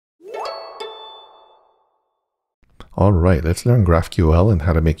All right, let's learn GraphQL and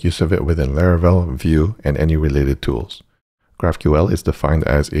how to make use of it within Laravel, Vue, and any related tools. GraphQL is defined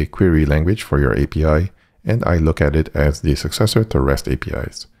as a query language for your API, and I look at it as the successor to REST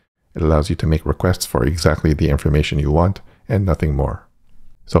APIs. It allows you to make requests for exactly the information you want and nothing more.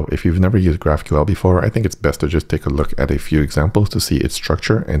 So if you've never used GraphQL before, I think it's best to just take a look at a few examples to see its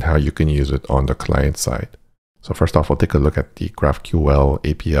structure and how you can use it on the client side. So first off, we'll take a look at the GraphQL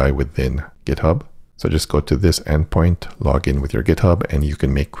API within GitHub. So just go to this endpoint, log in with your GitHub, and you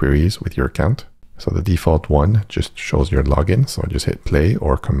can make queries with your account. So the default one just shows your login. So just hit play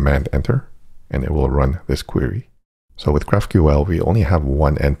or command enter, and it will run this query. So with GraphQL, we only have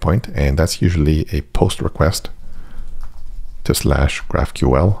one endpoint, and that's usually a post request to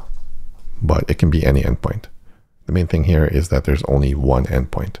 /GraphQL, but it can be any endpoint. The main thing here is that there's only one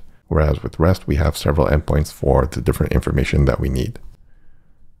endpoint, whereas with REST, we have several endpoints for the different information that we need.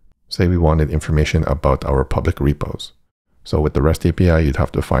 Say we wanted information about our public repos. So with the REST API, you'd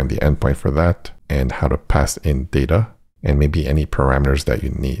have to find the endpoint for that and how to pass in data and maybe any parameters that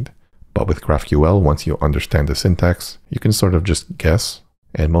you need. But with GraphQL, once you understand the syntax, you can sort of just guess,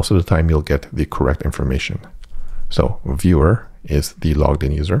 and most of the time you'll get the correct information. So viewer is the logged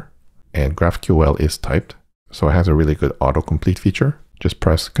in user, and GraphQL is typed. So it has a really good autocomplete feature. Just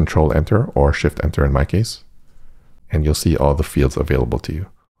press Control Enter or Shift Enter in my case, and you'll see all the fields available to you.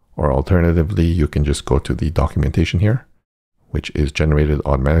 Or alternatively, you can just go to the documentation here, which is generated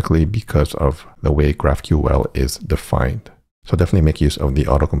automatically because of the way GraphQL is defined. So definitely make use of the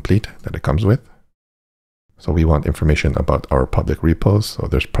autocomplete that it comes with. So we want information about our public repos. So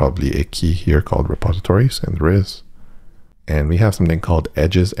there's probably a key here called repositories, and there is. And we have something called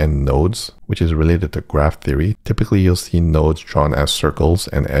edges and nodes, which is related to graph theory. Typically, you'll see nodes drawn as circles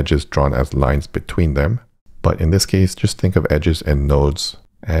and edges drawn as lines between them. But in this case, just think of edges and nodes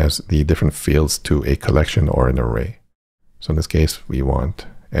as the different fields to a collection or an array. So in this case, we want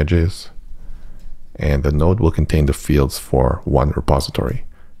edges, and the node will contain the fields for one repository.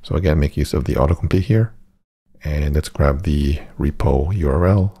 So again, make use of the autocomplete here. And let's grab the repo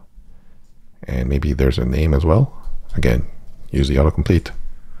URL, and maybe there's a name as well. Again, use the autocomplete,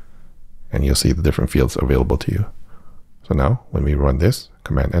 and you'll see the different fields available to you. So now when we run this,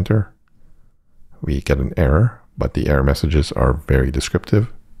 command enter, we get an error, but the error messages are very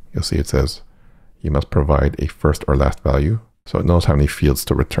descriptive. You'll see it says, you must provide a first or last value. So it knows how many fields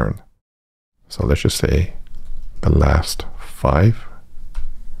to return. So let's just say the last 5.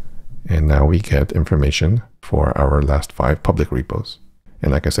 And now we get information for our last 5 public repos.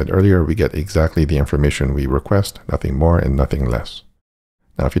 And like I said earlier, we get exactly the information we request, nothing more and nothing less.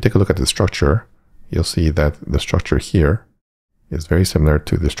 Now, if you take a look at the structure, you'll see that the structure here is very similar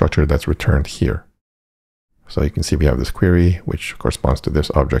to the structure that's returned here. So you can see we have this query, which corresponds to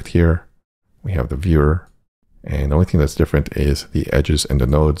this object here. We have the viewer, and the only thing that's different is the edges and the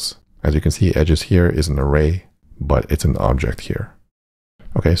nodes. As you can see, edges here is an array, but it's an object here.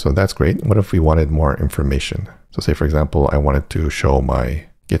 Okay, so that's great. What if we wanted more information? So say, for example, I wanted to show my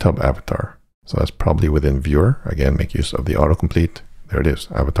GitHub avatar. So that's probably within viewer. Again, make use of the autocomplete. There it is,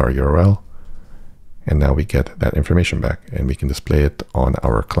 avatar URL. And now we get that information back, and we can display it on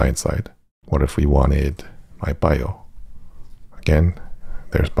our client side. What if we wanted my bio? Again,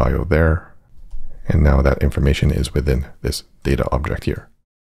 there's bio there. And now that information is within this data object here,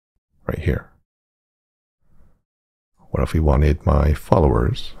 right here. What if we wanted my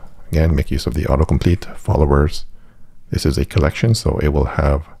followers? Again, make use of the autocomplete followers. This is a collection, so it will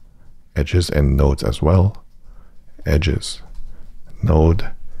have edges and nodes as well. Edges,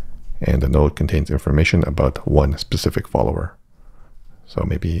 node, and the node contains information about one specific follower. So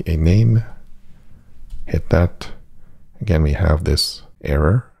maybe a name, hit that. Again, we have this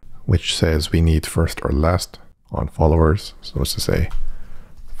error, which says we need first or last on followers. So let's just say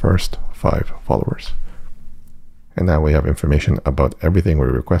first 5 followers. And now we have information about everything we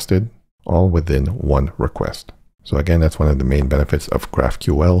requested, all within one request. So again, that's one of the main benefits of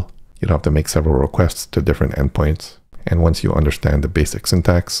GraphQL. You don't have to make several requests to different endpoints. And once you understand the basic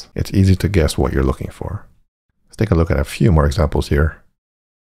syntax, it's easy to guess what you're looking for. Let's take a look at a few more examples here.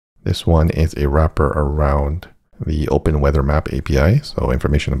 This one is a wrapper around the Open Weather Map API, so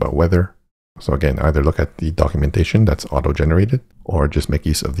information about weather. So again, either look at the documentation that's auto-generated, or just make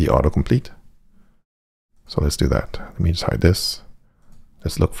use of the autocomplete. So let's do that. Let me just hide this.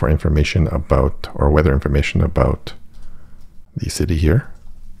 Let's look for information about, or weather information about the city here.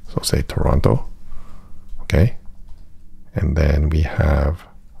 So say Toronto. Okay. And then we have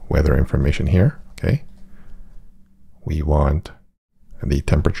weather information here. Okay. We want the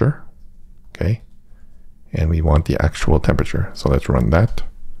temperature. Okay. And we want the actual temperature. So let's run that.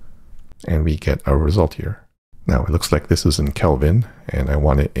 And we get our result here. Now it looks like this is in Kelvin and I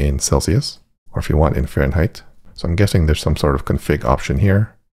want it in Celsius, or if you want in Fahrenheit. So I'm guessing there's some sort of config option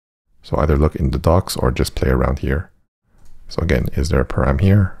here. So either look in the docs or just play around here. So again, is there a param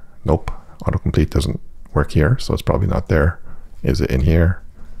here? Nope. Autocomplete doesn't work here, so it's probably not there. Is it in here?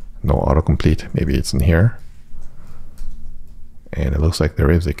 No autocomplete. Maybe it's in here. And it looks like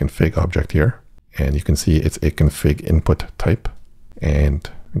there is a config object here. And you can see it's a config input type. And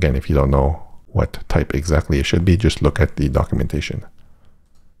again, if you don't know what type exactly it should be, just look at the documentation.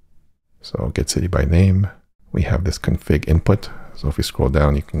 So get city by name. We have this config input. So if we scroll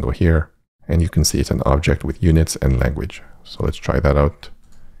down, you can go here and you can see it's an object with units and language. So let's try that out.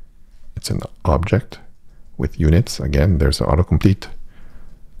 It's an object with units. Again, there's an autocomplete.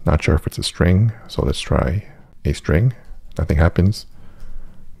 Not sure if it's a string. So let's try a string. Nothing happens,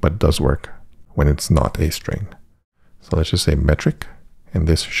 but it does work when it's not a string. So let's just say metric, and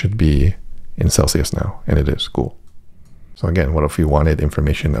this should be in Celsius now, and it is. Cool. So again, what if we wanted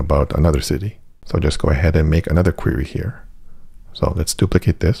information about another city? So just go ahead and make another query here. So let's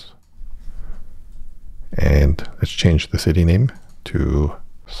duplicate this, and let's change the city name to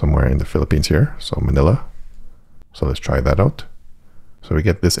somewhere in the Philippines here, so Manila. So let's try that out. So we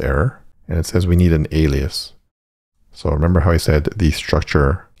get this error, and it says we need an alias. So remember how I said the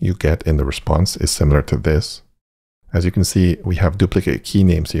structure you get in the response is similar to this. As you can see, we have duplicate key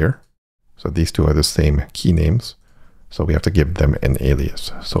names here. So these two are the same key names. So we have to give them an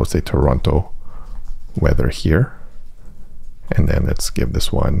alias. So let's say Toronto weather here. And then let's give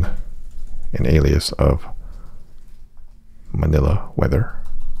this one an alias of Manila weather.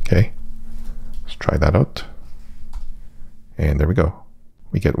 Okay, let's try that out. And there we go.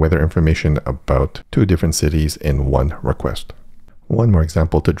 We get weather information about 2 different cities in one request. One more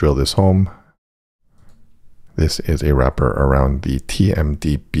example to drill this home. This is a wrapper around the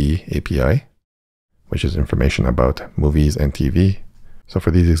TMDB API, which is information about movies and TV. So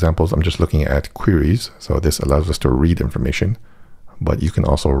for these examples, I'm just looking at queries. So this allows us to read information, but you can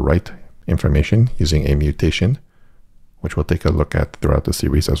also write information using a mutation, which we'll take a look at throughout the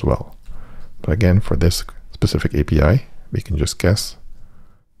series as well. But again, for this specific API, we can just guess.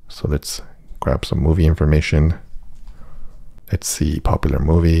 So let's grab some movie information. Let's see popular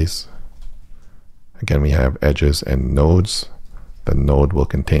movies. Again, we have edges and nodes. The node will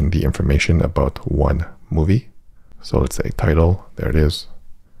contain the information about one movie. So let's say title, there it is.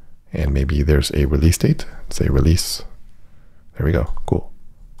 And maybe there's a release date. Let's say release. There we go, cool.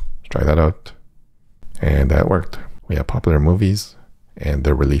 Let's try that out. And that worked. We have popular movies and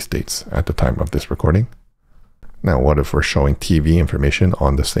their release dates at the time of this recording. Now, what if we're showing TV information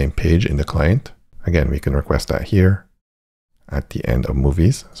on the same page in the client? Again, we can request that here at the end of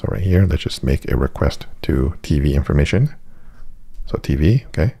movies. So right here, let's just make a request to TV information. So TV,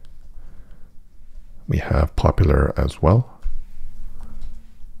 okay. We have popular as well.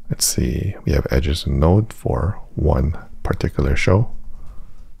 Let's see, we have edges and node for one particular show.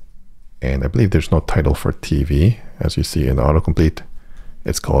 And I believe there's no title for TV. As you see in the autocomplete,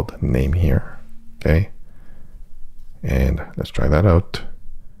 it's called name here, okay. And let's try that out.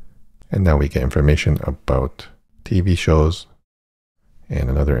 And now we get information about TV shows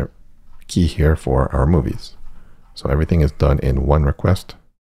and another key here for our movies. So everything is done in one request.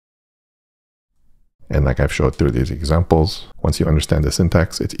 And like I've showed through these examples, once you understand the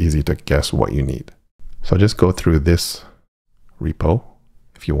syntax, it's easy to guess what you need. So just go through this repo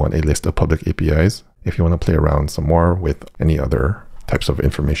if you want a list of public APIs, if you want to play around some more with any other types of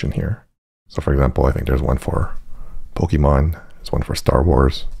information here. So for example, I think there's one for Pokemon, there's one for Star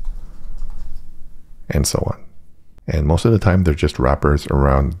Wars, and so on. And most of the time, they're just wrappers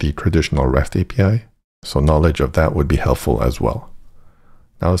around the traditional REST API. So knowledge of that would be helpful as well.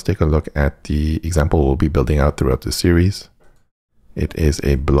 Now let's take a look at the example we'll be building out throughout the series. It is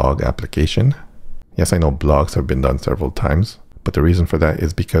a blog application. Yes, I know blogs have been done several times, but the reason for that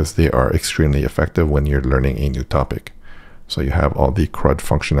is because they are extremely effective when you're learning a new topic. So you have all the CRUD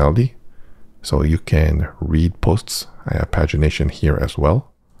functionality. So you can read posts. I have pagination here as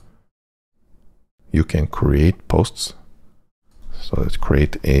well. You can create posts. So let's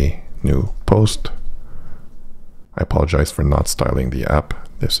create a new post. I apologize for not styling the app.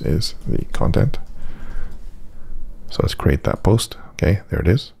 This is the content. So let's create that post. Okay, there it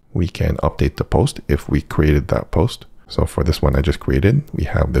is. We can update the post if we created that post. So for this one I just created, we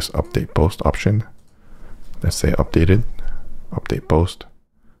have this update post option. Let's say updated, update post.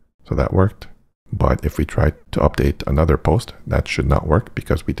 So that worked. But if we try to update another post, that should not work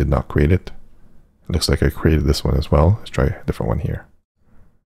because we did not create it. It looks like I created this one as well. Let's try a different one here.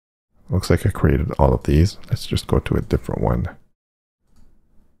 Looks like I created all of these. Let's just go to a different one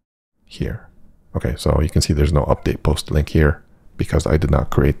here. Okay, so you can see there's no update post link here because I did not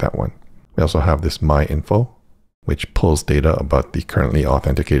create that one. We also have this my info, which pulls data about the currently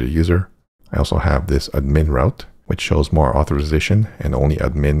authenticated user. I also have this admin route, which shows more authorization, and only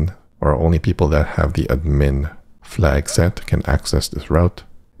admin or only people that have the admin flag set can access this route.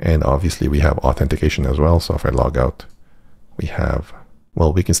 And obviously we have authentication as well. So if I log out, we have,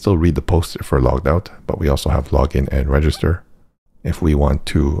 well, we can still read the post if we're logged out, but we also have login and register if we want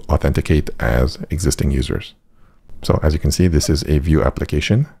to authenticate as existing users. So as you can see, this is a Vue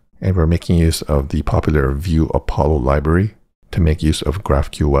application, and we're making use of the popular Vue Apollo library to make use of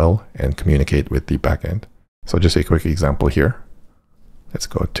GraphQL and communicate with the backend. So just a quick example here. Let's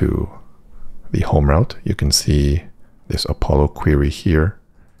go to the home route. You can see this Apollo query here,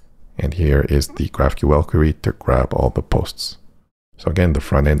 and here is the GraphQL query to grab all the posts. So again, the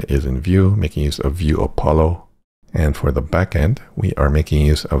front end is in Vue, making use of Vue Apollo. And for the backend, we are making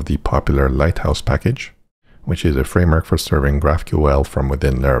use of the popular Lighthouse package, which is a framework for serving GraphQL from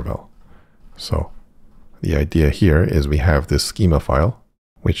within Laravel. So the idea here is we have this schema file,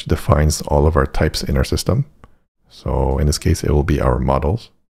 which defines all of our types in our system. So in this case, it will be our models.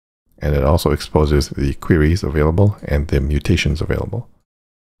 And it also exposes the queries available and the mutations available.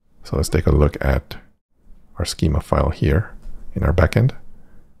 So let's take a look at our schema file here in our backend.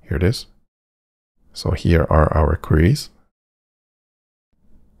 Here it is. So here are our queries.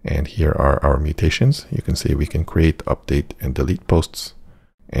 And here are our mutations. You can see we can create, update, and delete posts.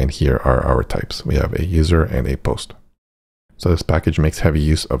 And here are our types. We have a user and a post. So this package makes heavy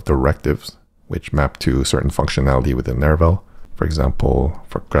use of directives, which map to certain functionality within Laravel. For example,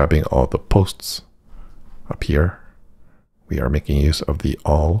 for grabbing all the posts up here, we are making use of the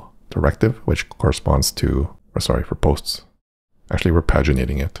all directive, which corresponds to, or sorry, for posts. Actually, we're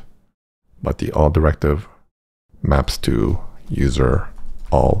paginating it. But the all directive maps to user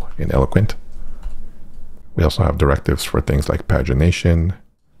all in Eloquent. We also have directives for things like pagination,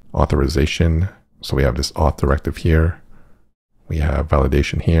 authorization. So we have this auth directive here. We have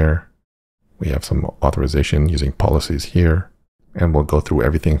validation here. We have some authorization using policies here. And we'll go through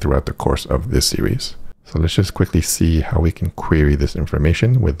everything throughout the course of this series. So let's just quickly see how we can query this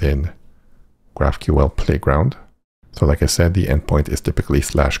information within GraphQL Playground. So like I said, the endpoint is typically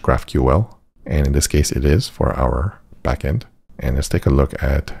 /GraphQL. And in this case, it is for our backend. And let's take a look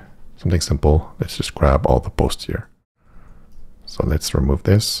at something simple. Let's just grab all the posts here. So let's remove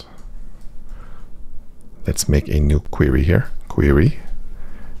this. Let's make a new query here. Query.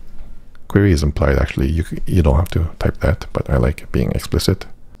 Query is implied, actually. You don't have to type that, but I like being explicit.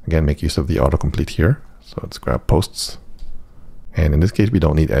 Again, make use of the autocomplete here. So let's grab posts. And in this case, we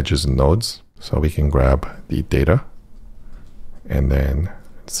don't need edges and nodes. So we can grab the data. And then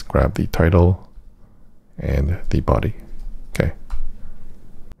let's grab the title and the body. Okay.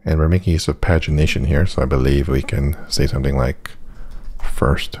 And we're making use of pagination here. So I believe we can say something like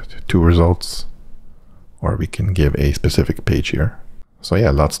first 2 results, or we can give a specific page here. So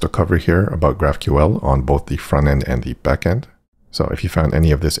yeah, lots to cover here about GraphQL on both the front end and the back end. So if you found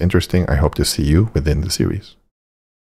any of this interesting, I hope to see you within the series.